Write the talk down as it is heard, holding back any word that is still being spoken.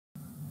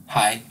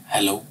Hi,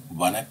 hello,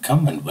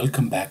 vanakkam, and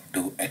welcome back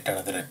to yet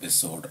another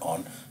episode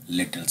on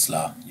Little's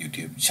Law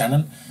YouTube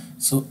channel.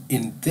 So,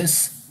 in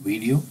this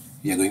video,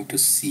 we are going to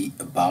see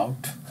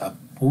about a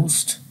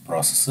post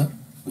processor,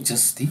 which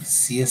is the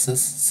CSS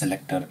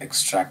Selector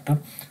Extractor.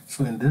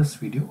 So, in this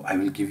video, I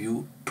will give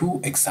you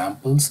two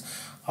examples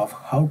of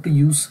how to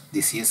use the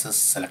CSS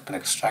Selector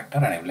Extractor,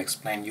 and I will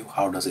explain you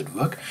how does it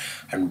work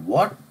and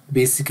what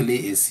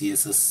basically is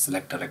CSS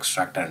Selector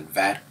Extractor and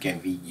where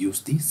can we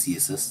use the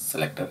CSS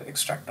Selector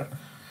Extractor.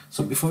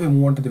 So before we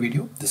move on to the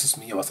video, this is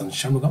me, Vasan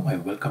Shanmugam. I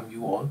welcome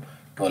you all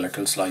to our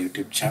Little's Law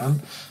YouTube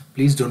channel.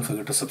 Please don't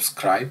forget to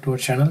subscribe to our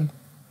channel,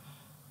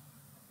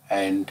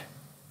 and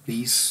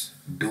please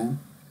do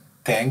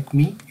thank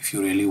me if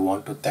you really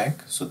want to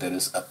thank. So there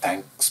is a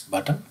thanks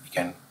button. You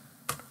can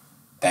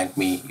thank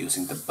me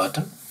using the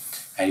button.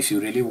 And if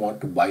you really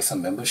want to buy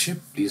some membership,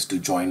 please do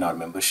join our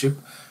membership,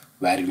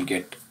 where you will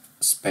get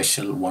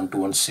special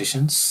one-to-one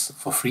sessions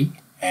for free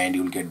and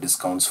you'll get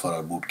discounts for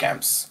our boot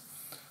camps.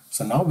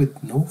 So now,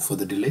 with no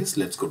further delays,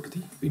 let's go to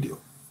the video.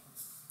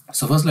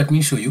 So first, let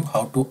me show you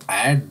how to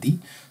add the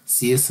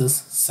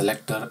CSS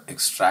Selector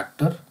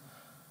Extractor.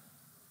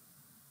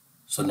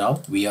 So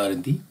now we are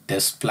in the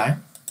test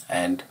plan,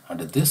 and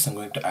under this I'm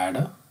going to add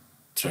a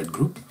thread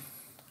group.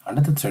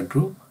 Under the thread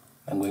group,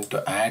 I'm going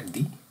to add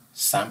the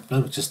sampler,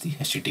 which is the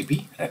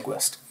HTTP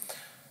request.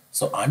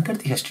 So under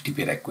the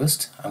HTTP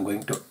request, I'm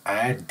going to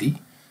add the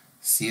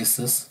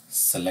CSS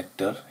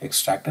Selector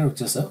Extractor,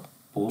 which is a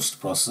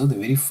post processor. The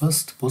very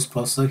first post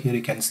processor here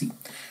you can see,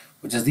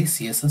 which is the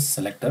CSS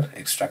Selector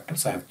Extractor.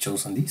 So I have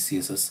chosen the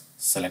CSS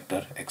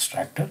Selector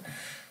Extractor,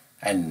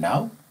 and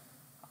now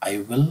I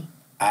will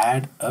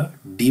add a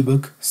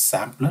debug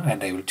sampler,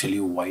 and I will tell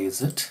you why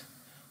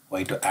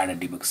to add a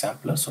debug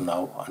sampler. So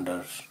now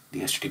under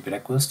the HTTP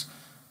request,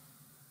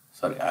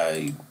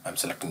 I'm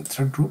selecting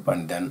thread group,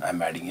 and then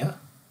I'm adding a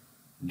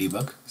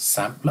debug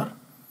sampler,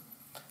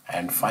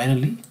 and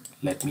finally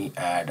let me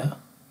add a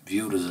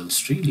view results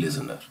tree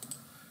listener.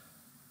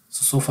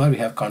 So far we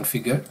have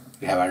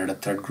added a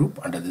thread group.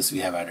 Under this we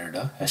have added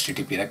a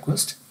HTTP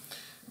request,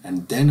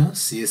 and then a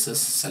CSS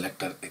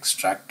Selector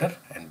Extractor,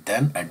 and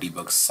then a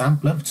debug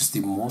sampler, which is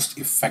the most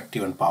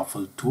effective and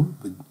powerful tool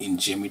in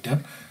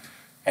JMeter.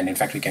 And in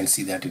fact, we can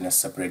see that in a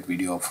separate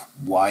video of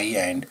why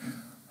and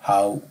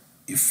how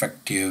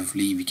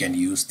effectively we can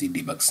use the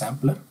debug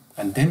sampler.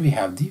 And then we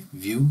have the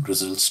view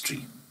results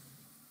tree.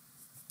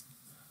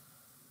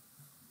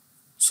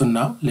 So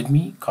now let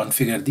me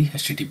configure the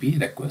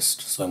HTTP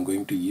request. So I'm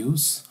going to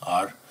use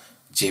our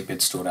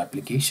JPEG store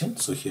application.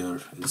 So here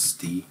is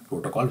the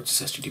protocol, which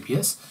is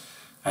HTTPS,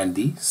 and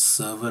the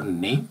server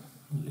name.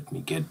 Let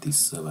me get the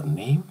server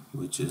name,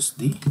 which is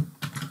the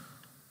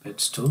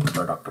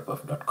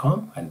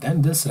petstore.octopuff.com, and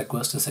then this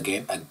request is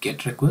again a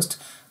GET request,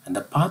 and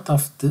the path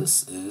of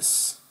this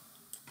is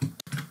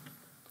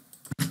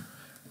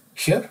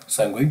here.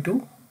 So I'm going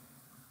to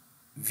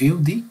view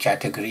the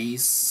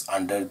categories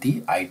under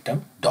the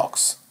item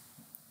docs.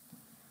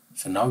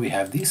 So now we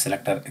have the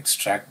selector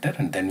extractor,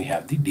 and then we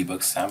have the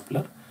debug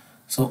sampler.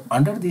 So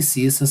under the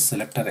CSS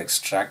Selector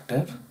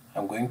Extractor,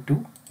 I'm going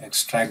to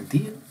extract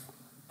the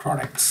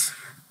products.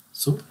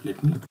 So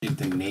let me take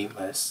the name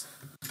as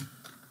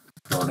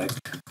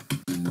product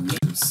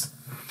names,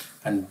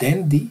 and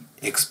then the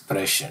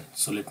expression.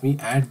 So let me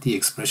add the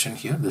expression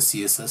here, the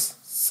CSS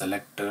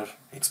Selector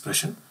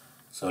expression.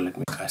 So let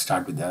me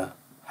start with the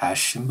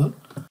hash symbol,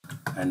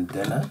 and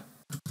then a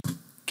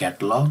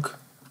catalog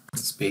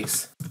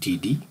space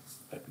td.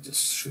 Let me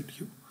just show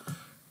you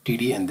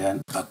td, and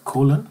then a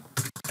colon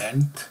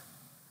and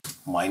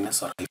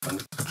minus or hyphen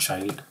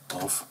child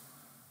of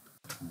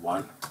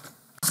 1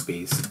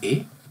 space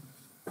a,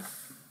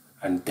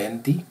 and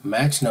then the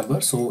match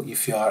number. So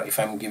if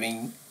I'm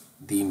giving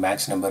the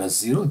match number as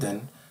 0,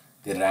 then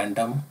the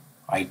random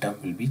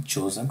item will be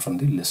chosen from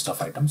the list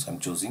of items. I'm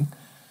choosing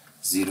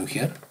 0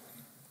 here,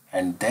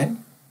 and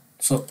then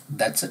so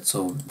that's it.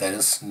 So there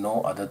is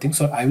no other thing.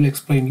 So I will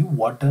explain you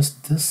what does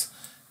this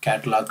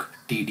catalog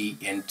td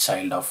and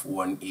child of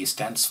 1a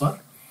stands for.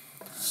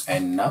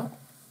 And now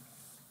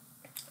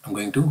I'm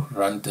going to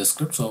run this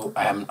script. So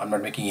I'm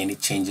not making any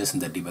changes in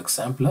the debug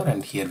sampler,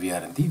 and here we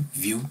are in the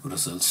view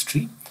results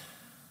tree.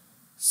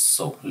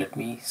 So let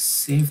me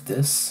save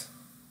this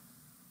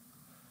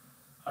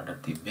under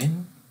the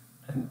bin,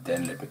 and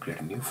then let me create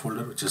a new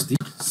folder, which is the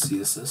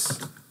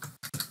CSS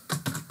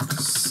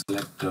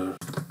Selector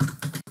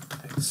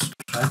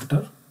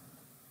Extractor.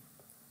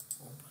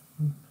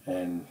 Open,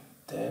 and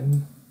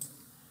then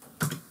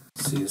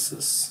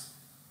CSS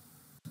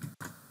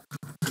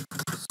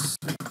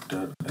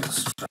Selector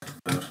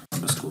Extractor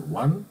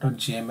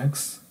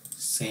 _1.jmx,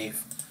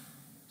 save.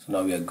 So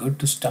now we are good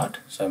to start.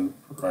 So I'm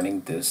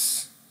running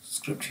this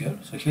script here.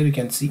 So here you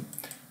can see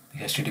the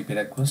HTTP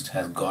request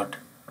has got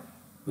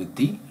with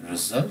the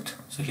result.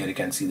 So here you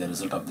can see the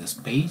result of this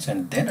page,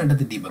 and then under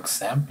the debug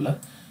sampler,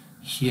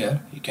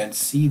 here you can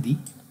see the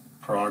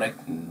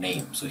product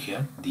name. So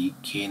here the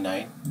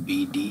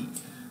K9BD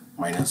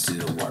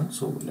 -01.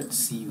 So let's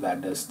see where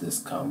does this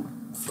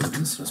come for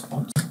this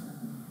response.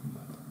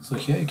 So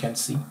here you can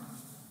see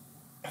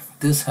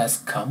this has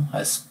come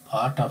as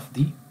part of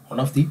the one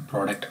of the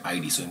product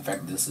ID. So in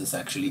fact this is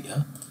actually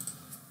a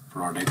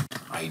product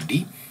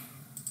ID.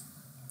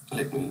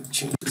 Let me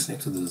change this name.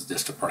 So this is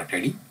just a product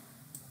ID.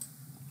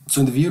 So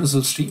in the view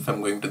results tree, if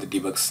I'm going to the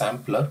debug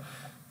sampler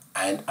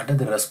and under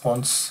the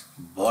response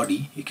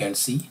body, you can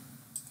see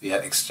we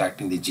are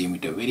extracting the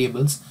JMeter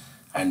variables,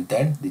 and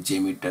then the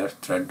JMeter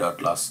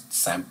thread.last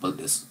sample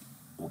is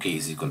okay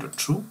is equal to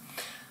true.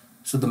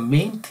 So the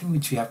main thing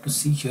which we have to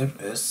see here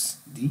is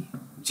the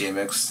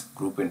JMX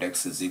group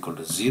index is equal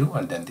to 0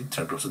 and then the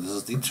thread group. So this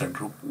is the thread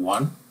group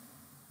 1,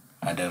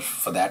 and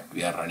for that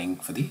we are running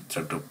for the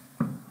thread group,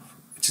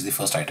 which is the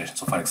first iteration.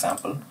 So for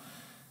example,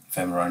 if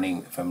I'm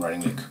running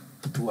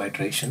like 2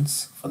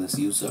 iterations for this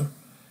user,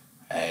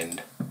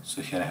 and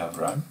so here I have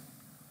run.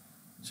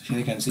 So here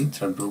you can see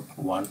thread group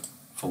 1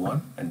 for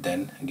 1, and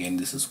then again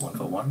this is 1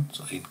 for 1.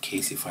 So in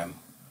case if I'm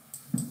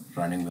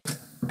running with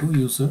 2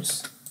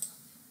 users,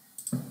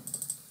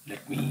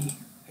 let me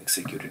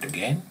execute it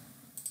again.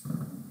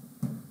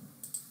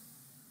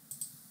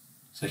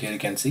 So here you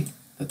can see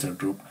the thread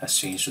group has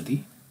changed to the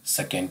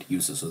second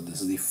user. So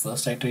this is the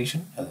first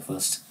iteration, the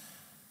first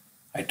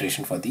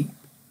iteration for the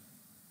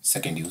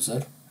second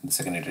user, and the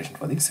second iteration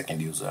for the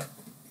second user.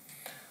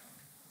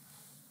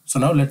 So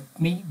now let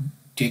me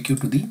take you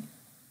to the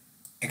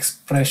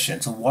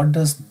expression. So what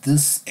does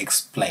this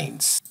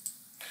explains?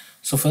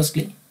 So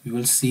firstly, we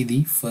will see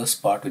the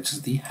first part, which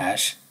is the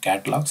hash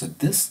catalog. So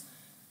this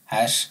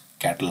hash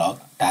catalog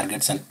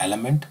targets an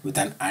element with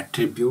an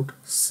attribute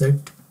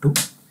set to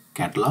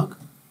catalog.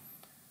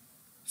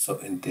 So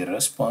in the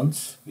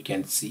response, we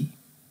can see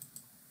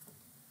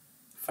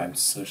if I'm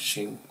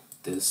searching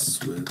this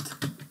with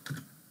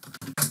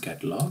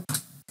catalog,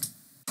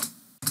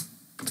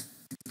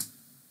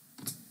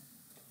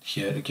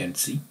 here you can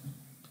see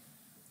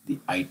the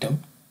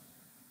item.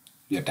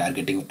 We are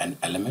targeting an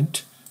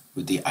element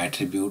with the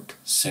attribute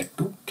set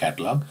to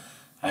catalog,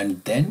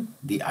 and then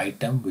the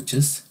item which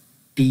is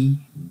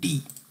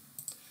TD.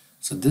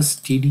 So this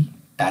TD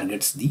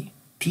targets the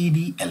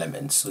TD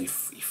elements. So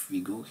if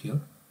we go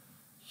here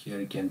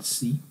you can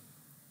see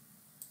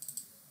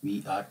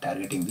we are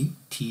targeting the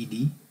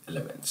TD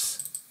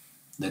elements.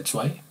 That's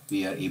why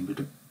we are able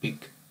to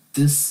pick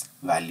this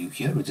value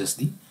here, which is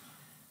the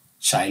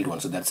child one.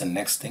 So that's the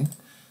next thing.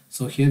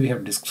 So here we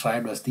have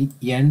described as the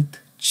nth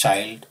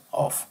child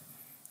of.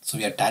 So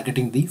we are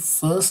targeting the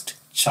first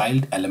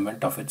child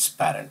element of its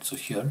parent. So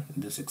here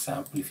in this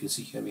example, if you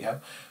see here, we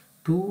have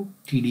 2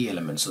 TD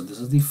elements. So this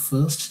is the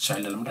first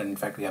child element, and in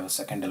fact we have a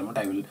second element.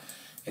 I will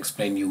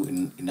explain you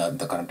in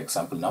the current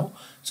example now.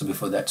 So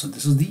before that, so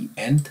this is the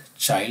nth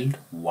child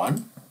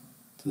 1.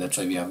 So that's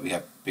why we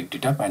have picked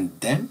it up, and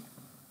then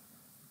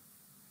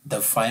the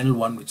final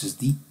one, which is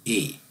the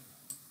A.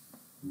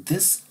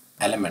 This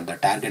element, the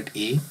target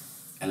A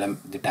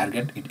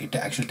element, it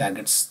actually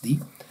targets the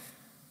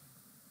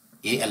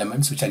A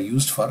elements which are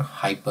used for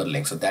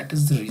hyperlink. So that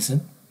is the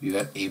reason we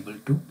were able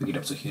to pick it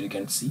up. So here you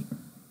can see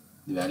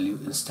the value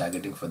is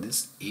targeting for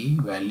this A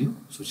value,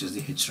 which is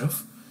the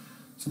href.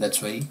 So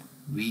that's why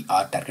we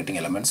are targeting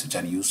elements which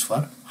are used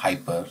for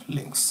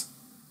hyperlinks.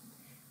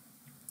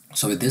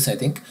 So with this, I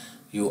think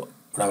you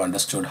would have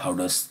understood how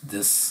does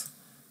this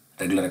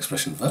regular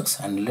expression works.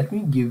 And let me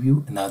give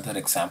you another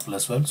example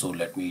as well. So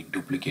let me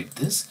duplicate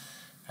this,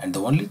 and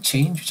the only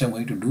change which I'm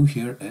going to do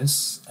here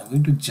is I'm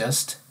going to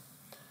just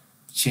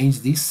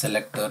change the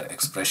selector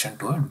expression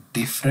to a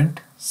different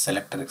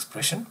selector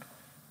expression.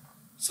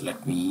 So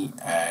let me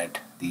add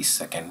the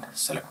second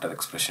selector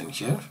expression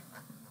here.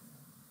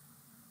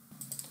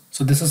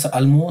 So this is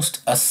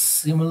almost a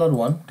similar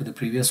one to the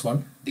previous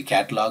one. The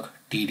catalog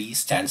TD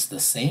stands the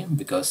same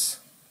because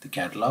the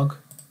catalog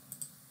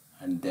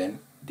and then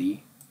the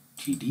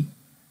TD.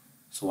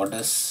 So what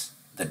is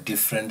the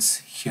difference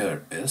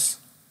here is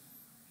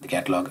the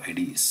catalog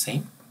ID is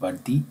same,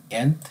 but the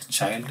nth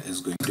child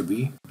is going to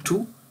be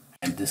 2,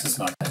 and this is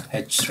not a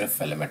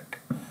href element.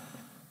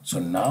 So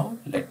now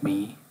let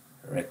me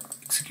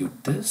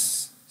execute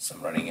this. So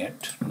I'm running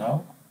it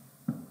now.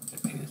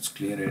 Let me just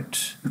clear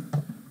it,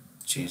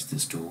 change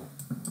this to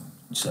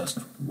just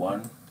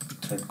one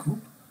thread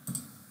group,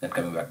 then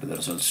coming back to the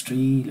results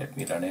tree, let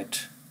me run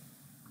it.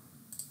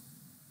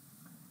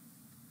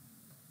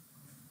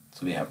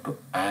 So we have to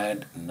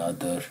add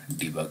another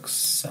debug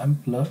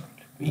sampler.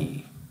 Let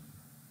me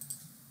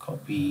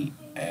copy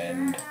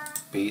and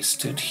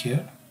paste it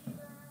here.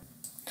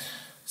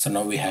 So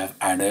now we have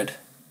added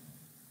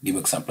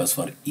debug samplers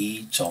for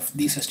each of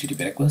these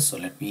HTTP requests. So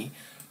let me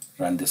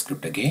run this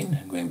script again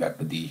and going back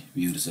to the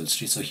view results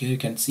tree. So here you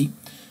can see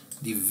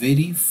the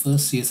very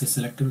first CSS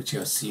selector which you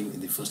have seen in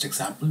the first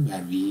example,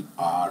 where we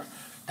are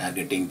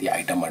targeting the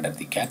item under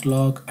the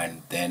catalog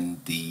and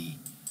then the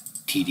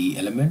TD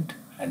element,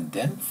 and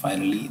then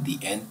finally the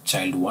nth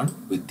child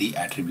one with the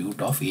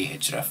attribute of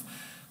ahref.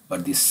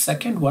 But the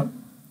second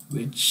one,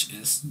 which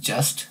is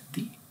just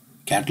the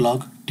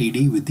catalog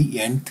TD with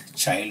the nth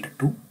child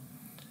 2,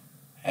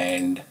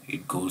 and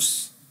it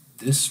goes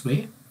this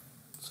way.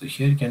 So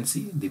here you can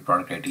see the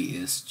product ID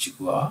is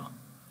Chihuahua,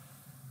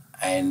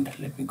 And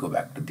let me go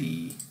back to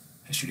the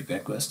HTTP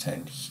request,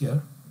 and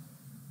here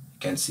you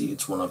can see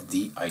it's one of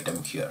the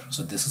item here.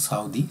 So this is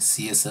how the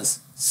CSS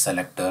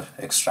selector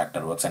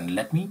extractor works, and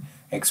let me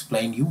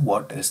explain you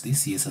what is the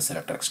CSS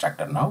selector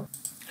extractor now.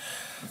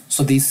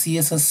 So the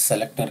CSS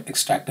selector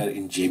extractor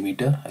in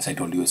JMeter, as I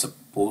told you, is a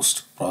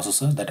post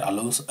processor that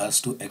allows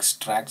us to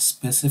extract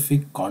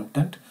specific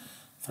content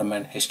from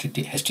an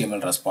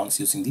HTML response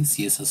using the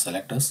CSS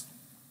selectors.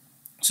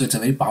 So it's a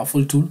very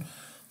powerful tool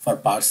for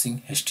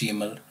parsing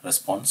HTML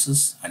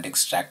responses and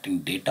extracting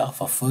data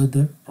for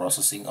further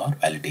processing or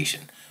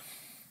validation.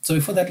 So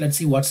before that, let's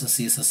see what's a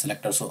CSS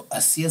selector. So a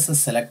CSS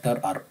selector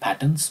are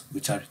patterns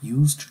which are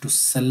used to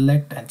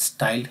select and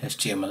style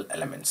HTML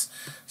elements.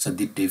 So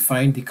they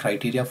define the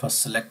criteria for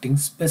selecting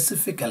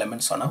specific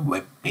elements on a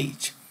web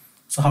page.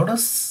 So how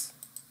does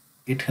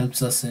it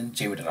helps us in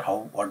JMeter?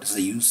 What is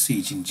the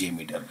usage in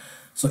JMeter?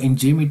 So in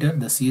JMeter,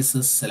 the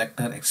CSS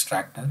selector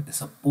extractor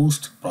is a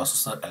post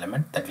processor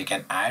element that we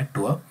can add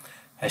to a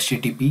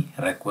HTTP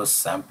request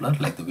sampler,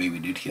 like the way we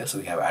did here. So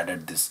we have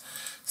added this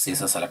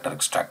CSS selector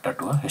extractor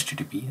to a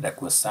HTTP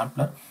request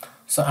sampler.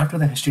 So after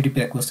the HTTP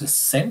request is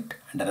sent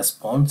and a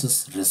response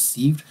is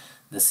received,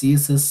 the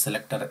CSS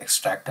selector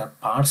extractor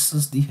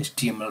parses the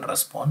HTML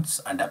response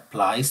and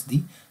applies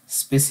the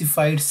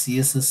specified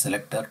CSS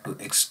selector to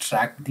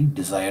extract the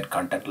desired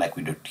content, like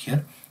we did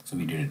here. So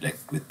we did it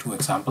like with two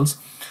examples.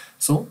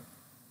 So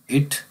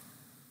it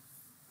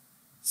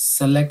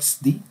selects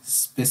the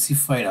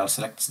specified or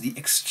selects the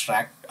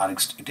extract, or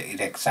it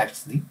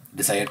extracts the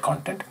desired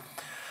content.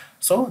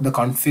 So the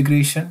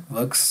configuration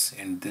works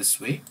in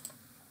this way.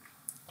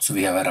 So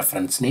we have a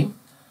reference name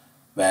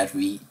where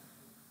we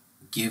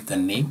give the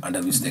name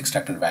under which the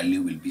extracted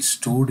value will be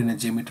stored in a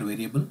JMeter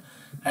variable,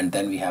 and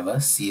then we have a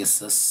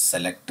CSS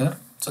selector.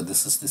 So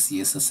this is the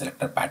CSS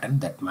selector pattern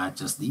that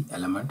matches the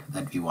element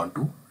that we want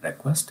to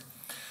request.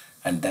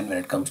 And then when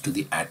it comes to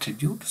the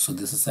attribute, so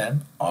this is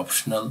an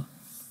optional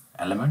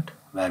element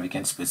where we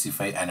can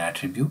specify an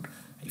attribute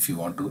if you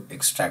want to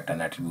extract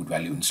an attribute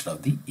value instead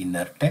of the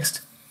inner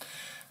text.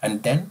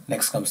 And then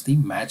next comes the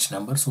match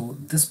number. So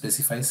this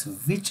specifies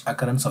which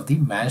occurrence of the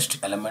matched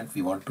element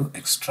we want to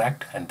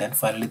extract, and then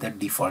finally the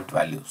default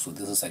value. So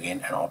this is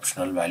again an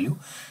optional value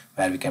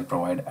where we can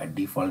provide a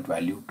default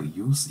value to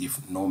use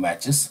if no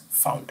match is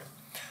found.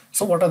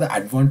 So what are the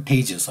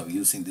advantages of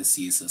using this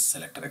CSS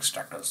selector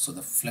extractor? So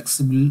the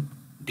flexible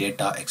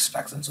data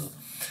extraction. So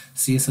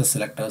CSS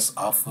selectors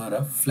offer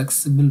a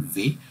flexible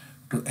way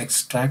to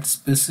extract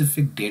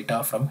specific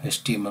data from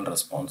HTML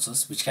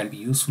responses, which can be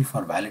useful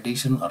for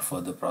validation or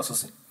further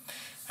processing.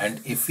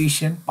 And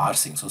efficient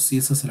parsing. So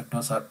CSS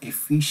selectors are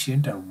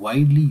efficient and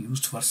widely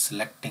used for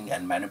selecting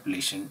and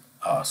manipulating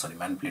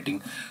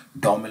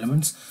DOM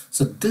elements.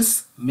 So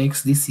this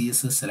makes the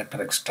CSS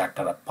selector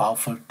extractor a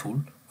powerful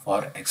tool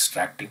for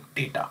extracting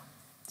data.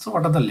 So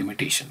what are the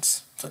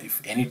limitations? So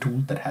if any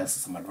tool that has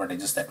some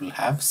advantages, that will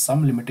have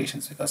some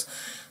limitations, because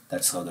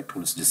that's how the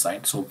tool is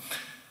designed. So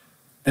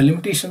the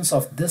limitations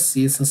of this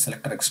CSS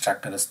selector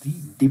extractor is the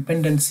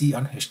dependency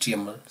on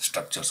HTML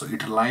structure. So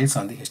it relies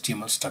on the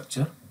HTML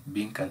structure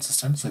being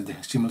consistent. So if the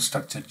HTML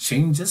structure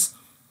changes,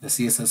 the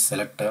CSS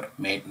selector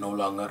may no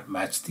longer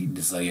match the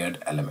desired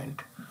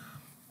element.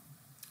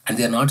 And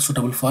they are not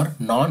suitable for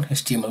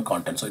non-HTML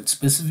content. So it's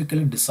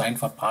specifically designed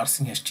for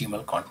parsing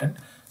HTML content.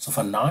 So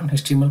for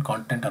non-HTML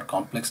content or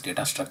complex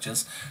data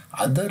structures,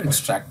 other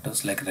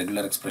extractors like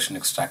regular expression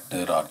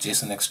extractor or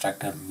JSON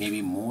extractor may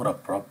be more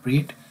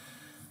appropriate.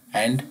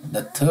 And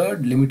the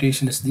third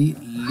limitation is the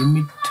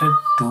limited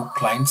to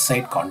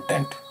client-side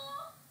content.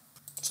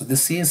 So the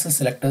CSS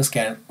selectors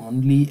can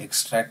only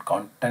extract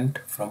content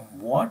from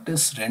what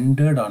is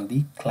rendered on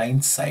the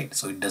client side.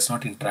 So it does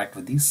not interact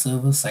with the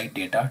server-side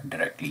data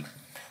directly.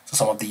 So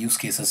some of the use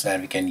cases where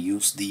we can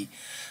use the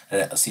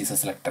CSS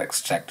selector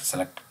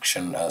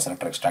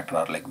extractor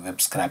are like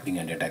web scraping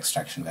and data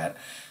extraction, where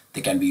they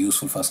can be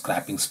useful for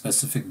scraping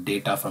specific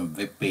data from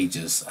web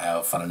pages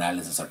for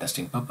analysis or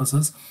testing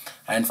purposes,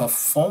 and for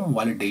form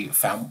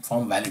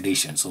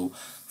validation. So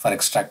for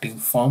extracting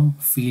form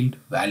field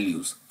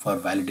values for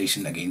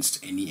validation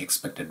against any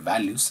expected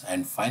values,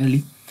 and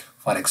finally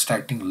for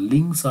extracting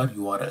links or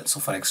URLs. So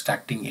for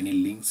extracting any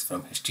links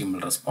from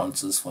HTML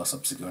responses for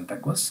subsequent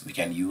requests, we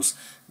can use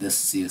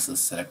this CSS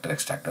selector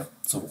extractor.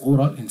 So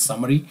overall, in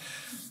summary,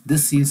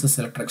 this CSS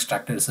selector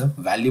extractor is a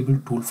valuable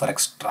tool for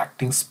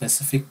extracting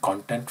specific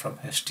content from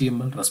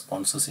HTML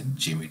responses in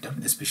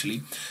JMeter,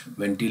 especially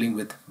when dealing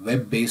with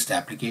web-based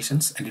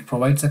applications, and it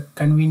provides a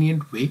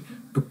convenient way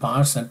to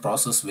parse and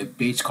process web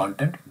page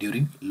content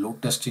during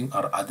load testing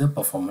or other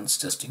performance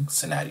testing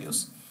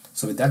scenarios.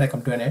 So with that, I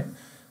come to an end.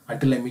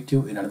 Until I meet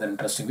you in another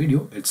interesting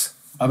video, it's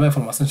bye bye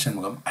from Vasan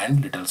Shanmugam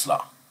and Little's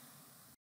Law.